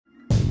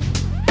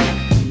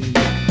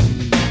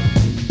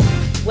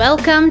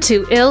Welcome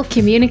to Ill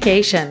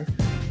Communication,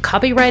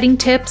 copywriting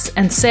tips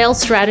and sales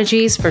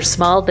strategies for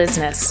small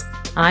business.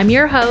 I'm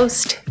your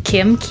host,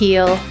 Kim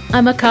Keel.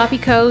 I'm a copy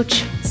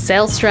coach,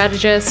 sales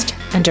strategist,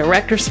 and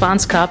direct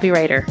response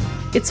copywriter.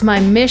 It's my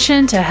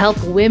mission to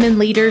help women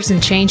leaders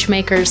and change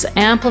makers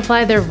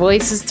amplify their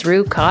voices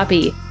through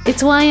copy.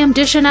 It's why I'm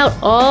dishing out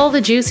all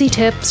the juicy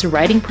tips,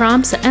 writing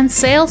prompts, and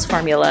sales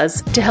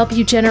formulas to help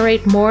you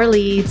generate more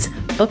leads,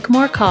 book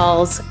more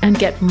calls, and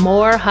get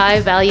more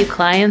high-value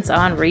clients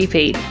on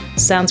repeat.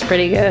 Sounds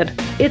pretty good.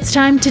 It's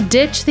time to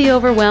ditch the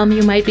overwhelm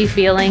you might be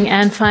feeling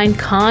and find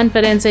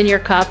confidence in your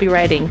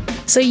copywriting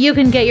so you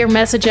can get your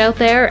message out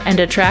there and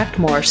attract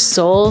more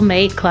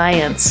soulmate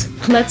clients.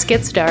 Let's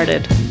get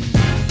started.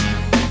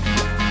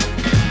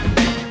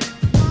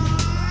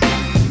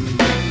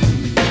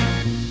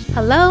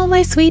 Hello,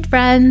 my sweet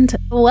friend.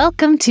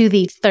 Welcome to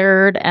the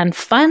third and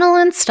final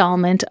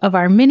installment of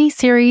our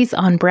mini-series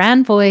on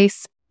brand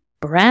voice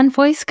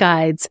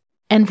guides,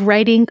 and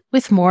writing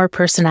with more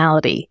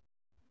personality.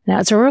 Now,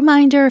 as a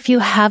reminder, if you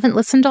haven't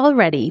listened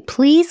already,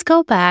 please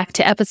go back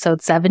to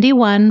episode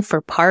 71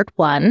 for part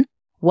 1,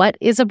 What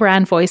is a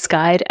Brand Voice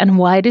Guide and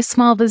Why Do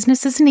Small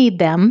Businesses Need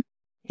Them?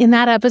 In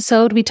that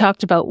episode, we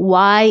talked about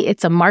why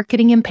it's a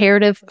marketing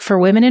imperative for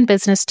women in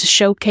business to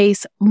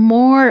showcase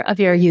more of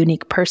your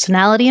unique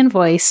personality and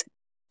voice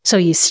so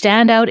you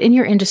stand out in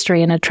your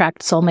industry and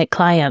attract soulmate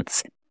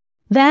clients.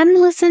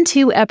 Then listen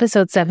to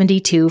episode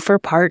 72 for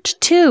part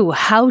 2,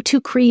 How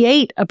to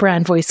Create a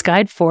Brand Voice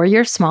Guide for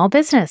Your Small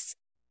Business.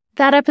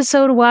 That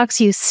episode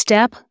walks you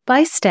step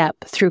by step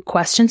through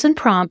questions and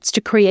prompts to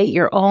create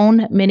your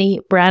own mini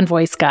brand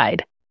voice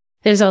guide.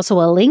 There's also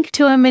a link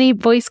to a mini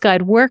voice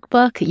guide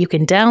workbook you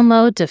can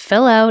download to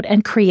fill out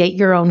and create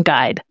your own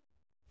guide.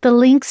 The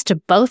links to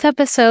both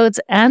episodes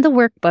and the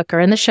workbook are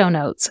in the show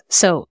notes,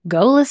 so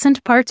go listen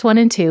to parts 1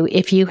 and 2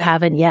 if you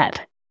haven't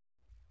yet.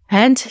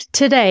 And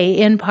today,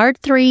 in part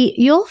 3,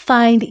 you'll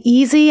find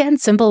easy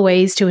and simple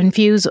ways to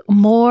infuse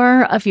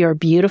more of your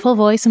beautiful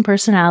voice and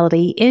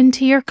personality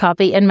into your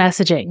copy and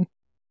messaging.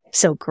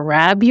 So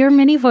grab your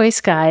mini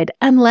voice guide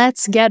and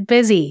let's get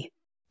busy.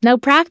 Now,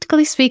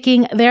 practically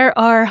speaking, there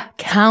are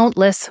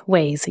countless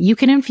ways you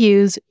can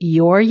infuse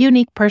your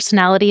unique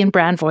personality and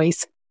brand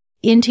voice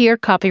into your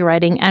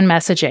copywriting and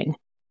messaging.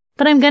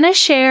 But I'm going to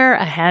share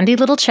a handy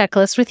little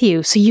checklist with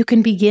you so you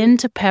can begin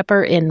to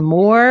pepper in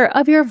more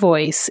of your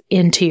voice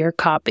into your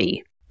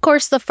copy. Of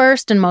course, the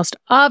first and most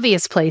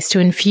obvious place to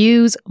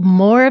infuse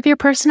more of your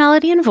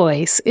personality and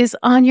voice is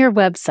on your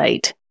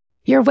website.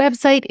 Your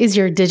website is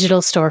your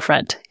digital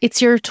storefront.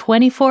 It's your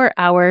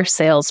 24-hour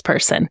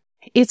salesperson.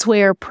 It's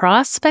where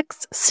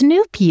prospects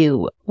snoop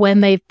you when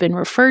they've been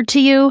referred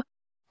to you,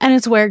 and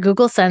it's where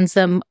Google sends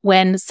them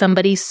when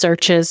somebody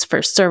searches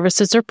for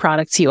services or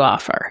products you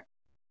offer.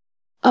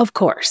 Of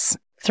course,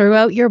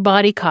 throughout your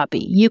body copy,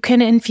 you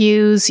can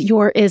infuse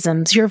your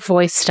isms, your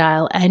voice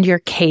style, and your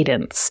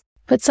cadence.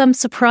 But some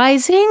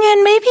surprising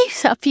and maybe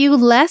a few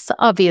less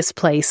obvious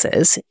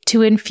places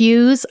to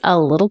infuse a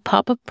little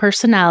pop of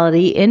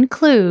personality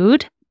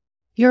include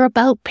your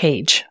About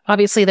page.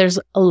 Obviously, there's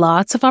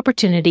lots of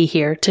opportunity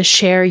here to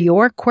share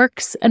your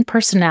quirks and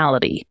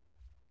personality.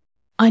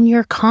 On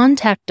your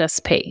Contact Us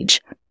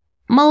page,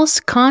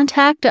 most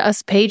Contact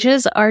Us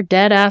pages are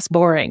dead-ass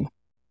boring.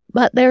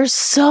 But there's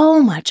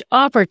so much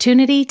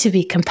opportunity to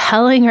be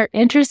compelling or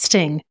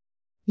interesting.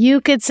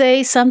 You could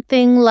say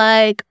something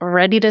like,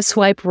 ready to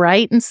swipe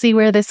right and see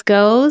where this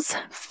goes?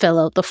 Fill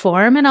out the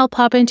form and I'll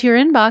pop into your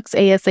inbox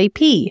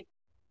ASAP.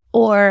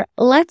 Or,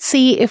 let's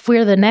see if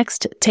we're the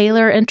next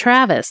Taylor and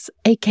Travis,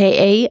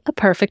 aka a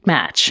perfect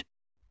match.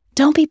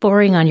 Don't be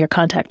boring on your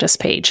Contact Us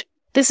page.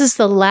 This is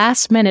the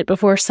last minute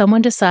before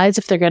someone decides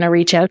if they're going to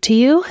reach out to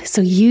you,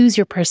 so use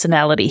your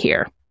personality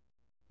here.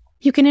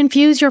 You can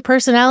infuse your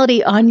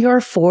personality on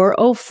your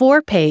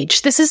 404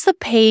 page. This is the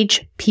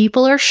page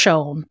people are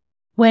shown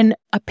when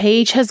a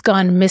page has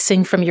gone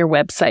missing from your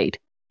website.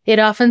 It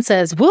often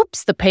says,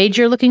 whoops, the page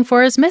you're looking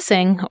for is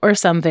missing, or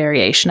some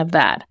variation of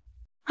that.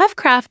 I've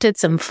crafted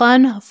some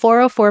fun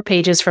 404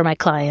 pages for my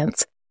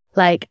clients.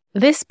 Like,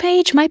 this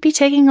page might be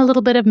taking a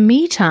little bit of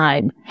me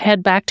time.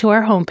 Head back to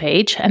our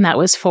homepage, and that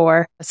was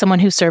for someone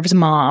who serves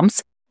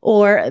moms.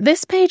 Or,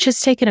 this page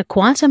has taken a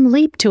quantum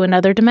leap to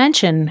another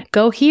dimension.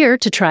 Go here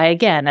to try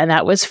again. And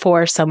that was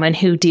for someone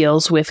who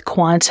deals with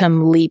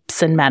quantum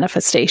leaps and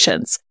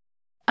manifestations.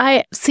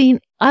 I've seen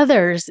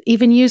others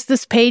even use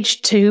this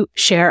page to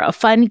share a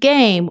fun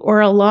game or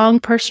a long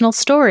personal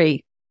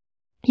story.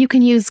 You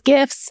can use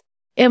GIFs,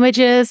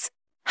 images,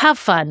 have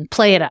fun,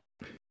 play it up.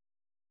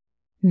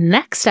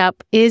 Next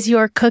up is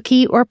your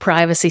cookie or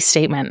privacy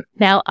statement.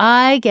 Now,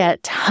 I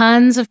get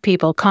tons of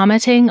people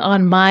commenting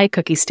on my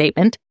cookie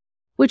statement,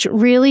 which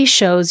really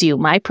shows you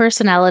my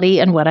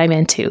personality and what I'm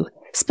into,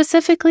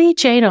 specifically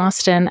Jane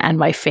Austen and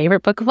my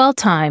favorite book of all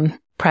time,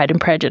 Pride and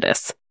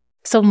Prejudice.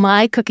 So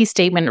my cookie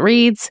statement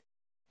reads,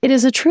 "It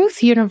is a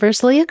truth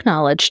universally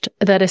acknowledged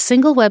that a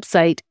single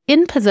website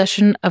in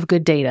possession of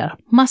good data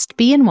must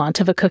be in want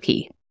of a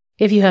cookie.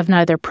 If you have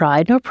neither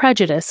pride nor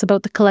prejudice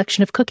about the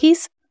collection of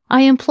cookies,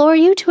 I implore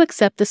you to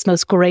accept this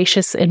most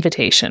gracious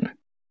invitation.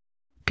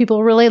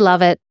 People really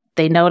love it,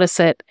 they notice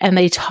it, and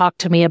they talk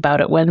to me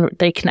about it when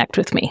they connect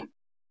with me.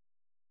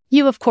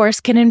 You, of course,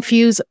 can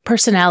infuse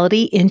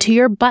personality into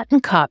your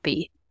button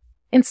copy.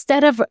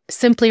 Instead of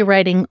simply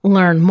writing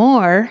learn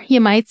more, you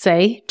might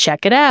say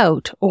check it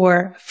out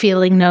or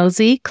feeling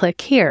nosy, click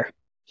here.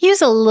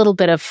 Use a little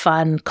bit of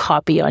fun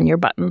copy on your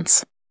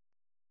buttons.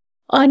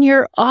 On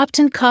your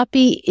opt-in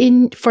copy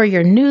for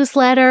your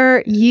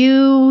newsletter,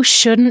 you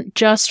shouldn't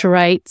just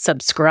write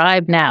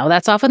subscribe now.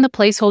 That's often the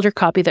placeholder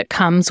copy that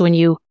comes when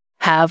you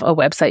have a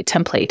website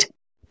template.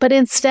 But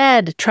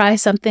instead, try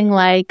something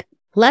like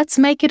let's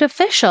make it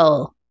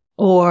official.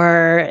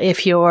 Or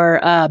if you're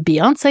a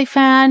Beyonce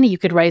fan, you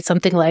could write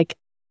something like,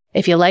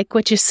 if you like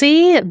what you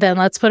see, then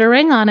let's put a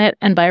ring on it.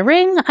 And by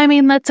ring, I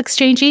mean let's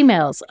exchange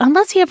emails,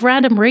 unless you have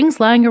random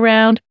rings lying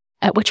around,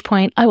 at which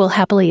point I will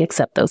happily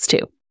accept those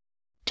too.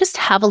 Just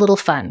have a little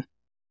fun.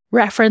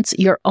 Reference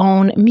your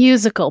own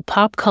musical,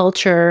 pop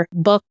culture,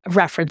 book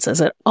references.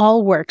 It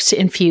all works to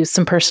infuse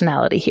some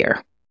personality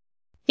here.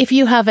 If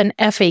you have an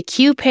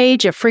FAQ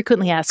page, a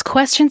frequently asked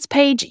questions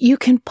page, you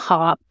can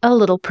pop a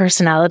little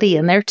personality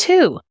in there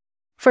too.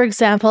 For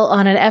example,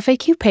 on an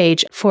FAQ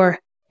page for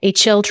a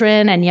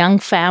children and young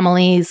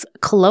families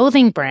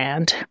clothing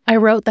brand, I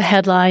wrote the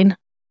headline,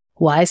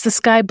 "Why is the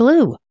sky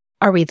blue?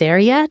 Are we there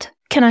yet?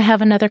 Can I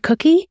have another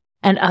cookie?"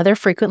 and other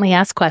frequently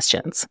asked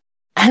questions.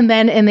 And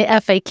then in the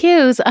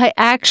FAQs, I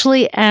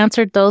actually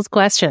answered those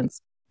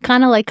questions,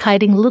 kind of like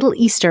hiding little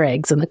Easter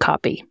eggs in the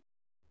copy.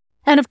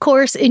 And of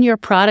course, in your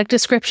product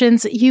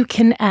descriptions, you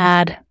can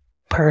add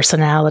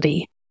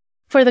personality.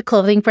 For the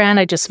clothing brand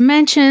I just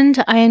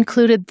mentioned, I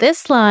included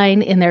this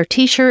line in their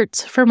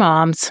t-shirts for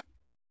moms.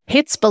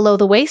 Hits below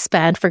the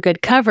waistband for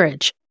good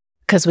coverage,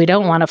 because we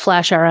don't want to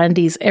flash our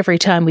undies every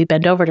time we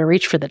bend over to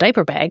reach for the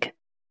diaper bag.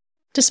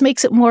 Just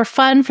makes it more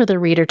fun for the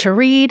reader to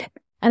read,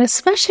 and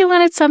especially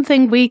when it's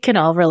something we can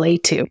all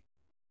relate to.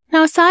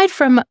 Now, aside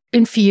from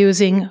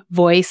infusing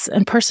voice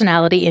and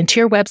personality into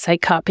your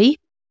website copy,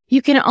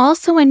 you can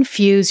also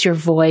infuse your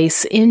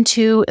voice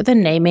into the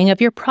naming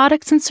of your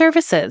products and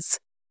services.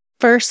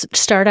 First,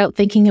 start out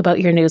thinking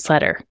about your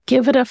newsletter.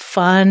 Give it a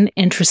fun,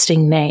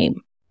 interesting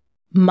name.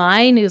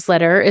 My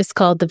newsletter is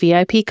called the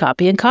VIP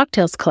Copy and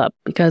Cocktails Club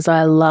because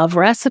I love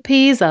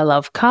recipes, I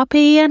love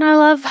copy, and I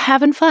love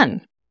having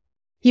fun.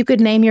 You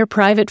could name your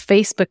private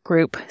Facebook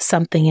group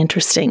something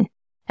interesting.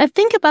 And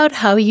think about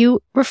how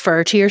you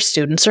refer to your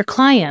students or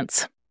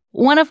clients.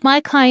 One of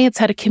my clients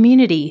had a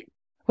community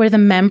where the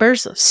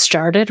members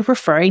started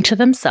referring to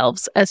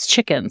themselves as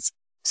chickens.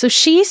 So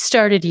she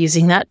started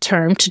using that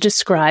term to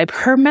describe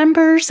her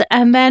members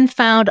and then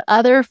found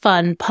other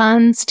fun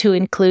puns to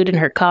include in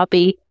her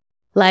copy,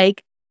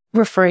 like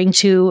referring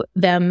to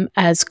them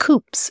as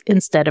coops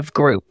instead of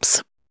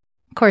groups.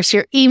 Of course,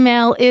 your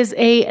email is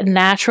a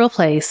natural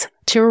place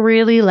to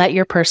really let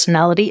your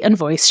personality and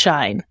voice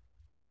shine.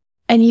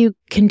 And you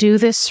can do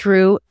this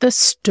through the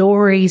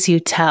stories you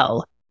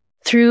tell,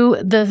 through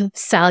the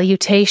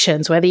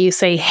salutations, whether you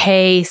say,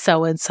 hey,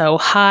 so-and-so,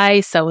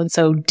 hi,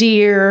 so-and-so,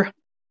 dear.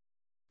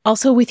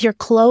 Also with your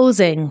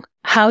closing,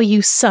 how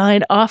you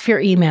sign off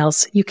your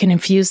emails, you can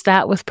infuse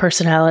that with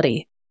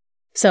personality.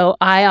 So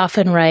I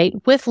often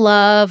write with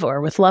love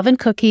or with love and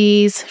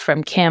cookies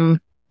from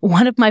Kim.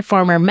 One of my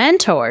former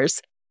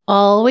mentors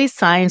always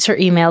signs her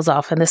emails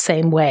off in the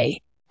same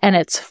way. And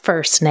it's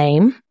first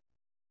name,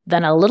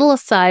 then a little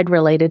aside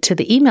related to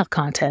the email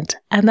content,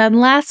 and then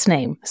last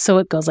name. So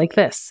it goes like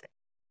this.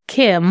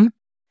 Kim,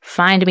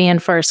 find me in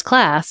first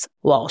class,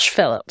 Walsh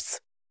Phillips.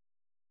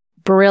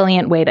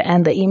 Brilliant way to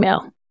end the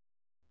email.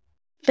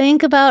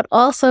 Think about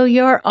also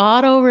your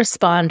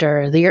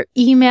autoresponder, your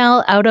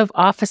email out of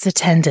office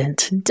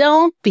attendant.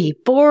 Don't be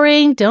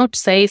boring. Don't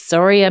say,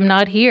 sorry, I'm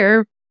not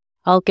here.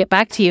 I'll get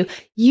back to you.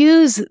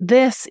 Use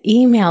this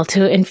email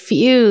to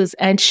infuse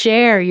and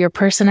share your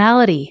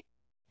personality.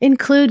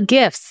 Include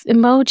GIFs,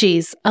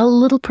 emojis, a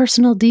little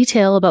personal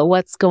detail about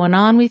what's going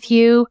on with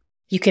you.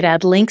 You could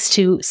add links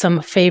to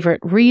some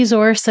favorite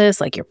resources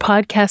like your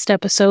podcast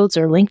episodes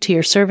or link to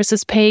your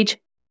services page.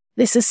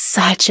 This is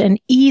such an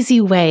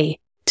easy way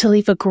to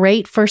leave a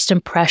great first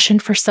impression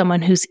for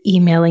someone who's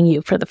emailing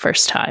you for the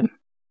first time.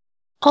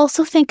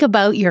 Also think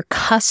about your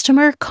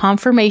customer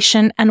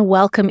confirmation and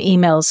welcome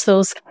emails,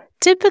 those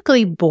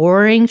typically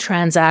boring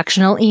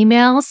transactional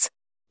emails.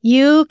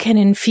 You can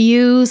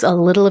infuse a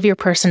little of your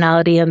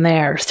personality in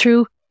there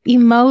through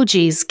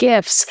emojis,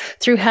 GIFs,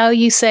 through how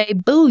you say,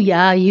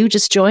 booyah, you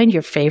just joined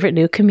your favorite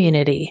new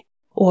community.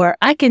 Or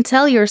I can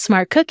tell you're a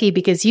smart cookie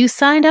because you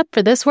signed up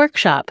for this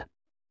workshop.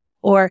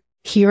 Or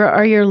here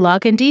are your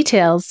login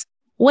details.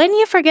 When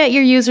you forget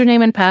your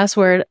username and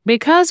password,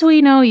 because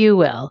we know you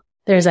will,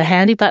 there's a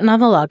handy button on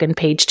the login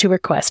page to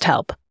request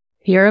help.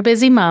 You're a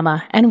busy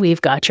mama and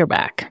we've got your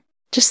back.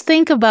 Just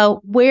think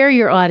about where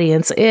your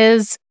audience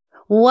is,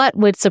 what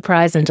would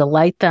surprise and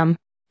delight them,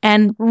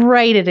 and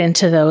write it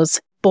into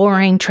those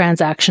boring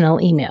transactional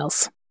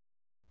emails.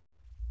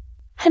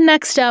 And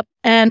next up,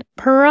 and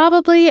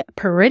probably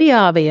pretty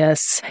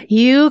obvious,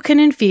 you can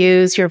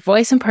infuse your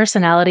voice and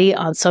personality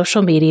on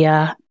social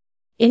media,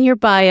 in your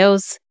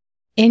bios,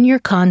 in your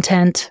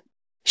content.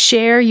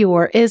 Share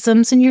your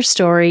isms and your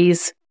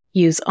stories.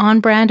 Use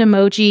on-brand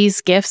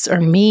emojis, GIFs, or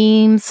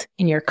memes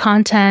in your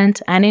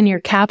content and in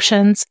your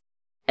captions.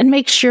 And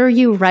make sure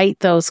you write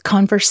those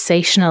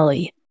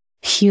conversationally,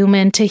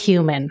 human to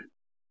human.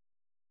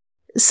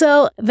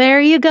 So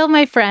there you go,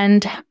 my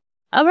friend.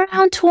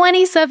 Around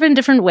 27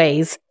 different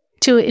ways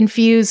to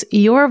infuse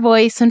your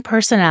voice and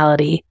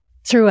personality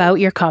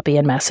throughout your copy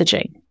and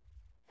messaging.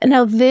 And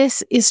now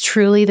this is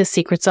truly the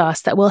secret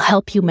sauce that will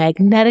help you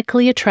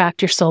magnetically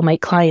attract your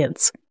soulmate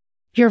clients.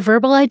 Your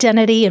verbal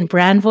identity and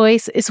brand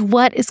voice is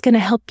what is going to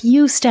help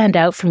you stand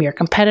out from your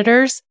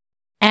competitors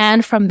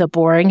and from the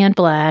boring and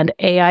bland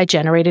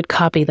AI-generated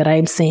copy that I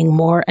am seeing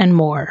more and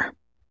more.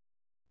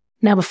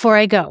 Now, before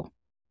I go,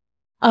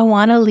 I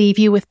want to leave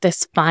you with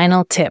this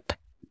final tip.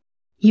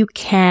 You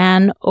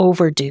can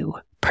overdo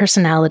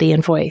personality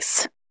and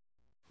voice.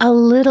 A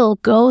little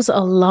goes a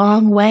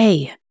long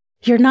way.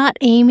 You're not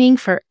aiming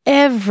for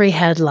every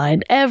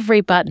headline,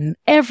 every button,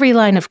 every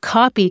line of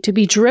copy to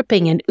be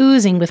dripping and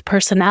oozing with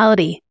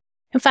personality.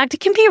 In fact, it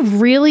can be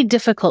really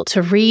difficult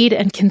to read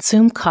and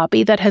consume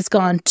copy that has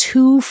gone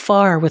too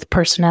far with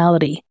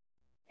personality.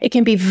 It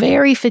can be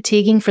very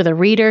fatiguing for the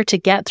reader to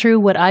get through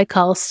what I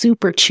call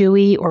super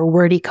chewy or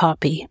wordy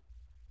copy.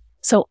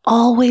 So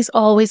always,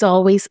 always,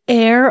 always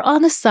err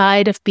on the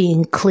side of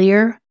being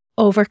clear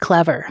over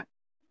clever.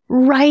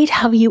 Write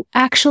how you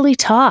actually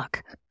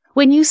talk.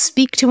 When you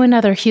speak to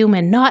another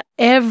human, not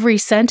every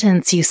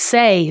sentence you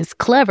say is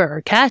clever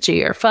or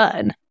catchy or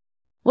fun.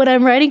 When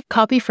I'm writing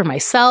copy for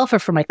myself or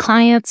for my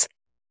clients,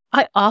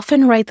 I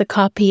often write the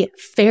copy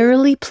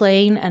fairly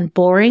plain and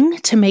boring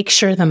to make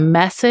sure the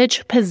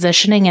message,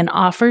 positioning, and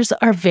offers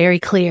are very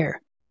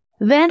clear.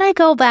 Then I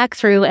go back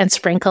through and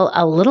sprinkle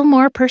a little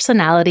more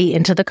personality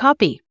into the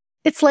copy.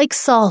 It's like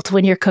salt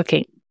when you're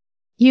cooking.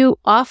 You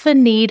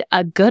often need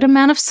a good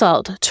amount of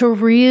salt to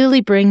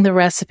really bring the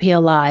recipe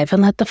alive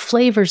and let the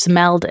flavors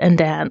meld and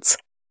dance.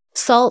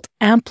 Salt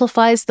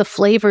amplifies the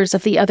flavors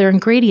of the other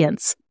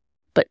ingredients,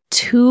 but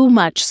too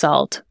much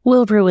salt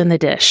will ruin the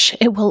dish.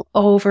 It will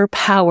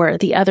overpower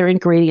the other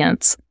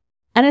ingredients.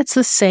 And it's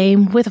the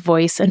same with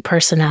voice and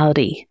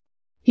personality.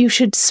 You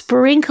should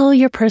sprinkle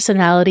your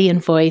personality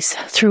and voice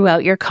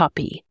throughout your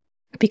copy,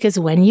 because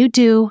when you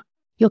do,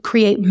 you'll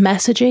create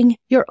messaging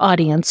your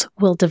audience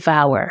will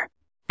devour,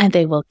 and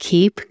they will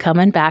keep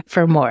coming back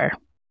for more.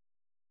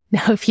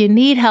 Now, if you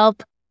need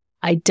help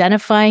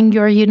identifying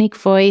your unique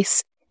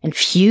voice,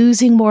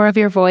 infusing more of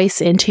your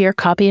voice into your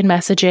copy and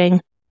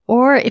messaging,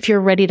 or if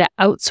you're ready to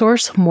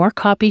outsource more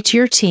copy to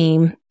your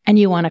team and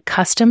you want a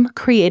custom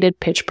created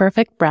pitch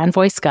perfect brand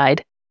voice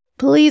guide,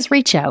 please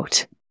reach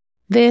out.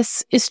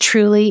 This is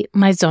truly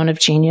my zone of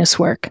genius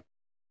work.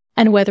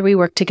 And whether we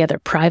work together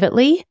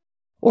privately,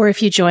 or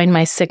if you join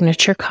my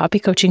signature copy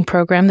coaching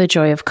program, The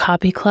Joy of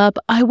Copy Club,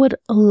 I would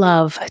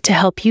love to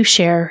help you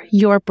share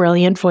your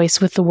brilliant voice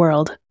with the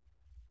world.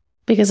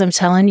 Because I'm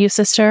telling you,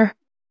 sister,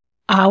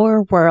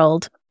 our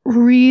world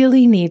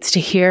really needs to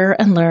hear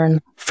and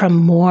learn from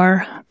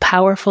more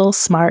powerful,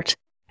 smart,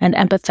 and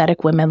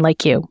empathetic women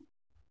like you.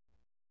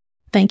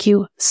 Thank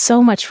you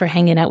so much for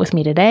hanging out with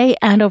me today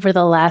and over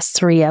the last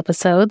 3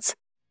 episodes.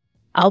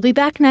 I'll be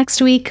back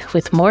next week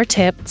with more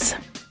tips,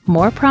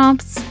 more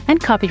prompts,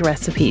 and copy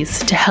recipes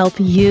to help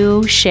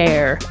you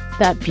share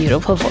that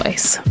beautiful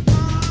voice.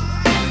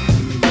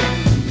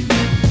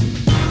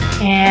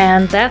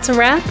 And that's a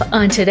wrap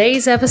on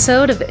today's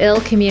episode of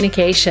Ill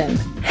Communication.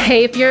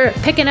 Hey, if you're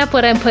picking up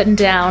what I'm putting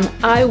down,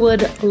 I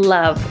would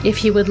love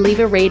if you would leave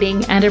a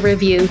rating and a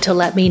review to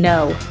let me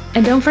know.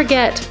 And don't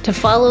forget to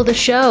follow the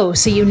show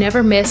so you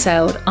never miss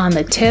out on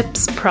the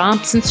tips,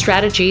 prompts, and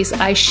strategies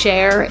I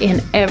share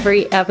in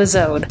every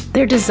episode.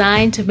 They're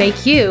designed to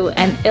make you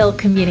an ill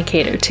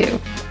communicator too.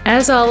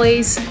 As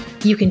always,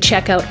 you can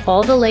check out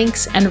all the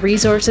links and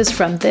resources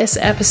from this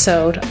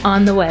episode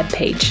on the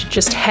webpage.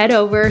 Just head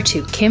over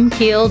to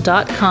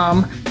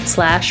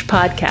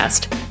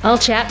kimkeel.com/podcast. I'll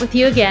chat with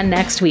you again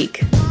next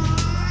week.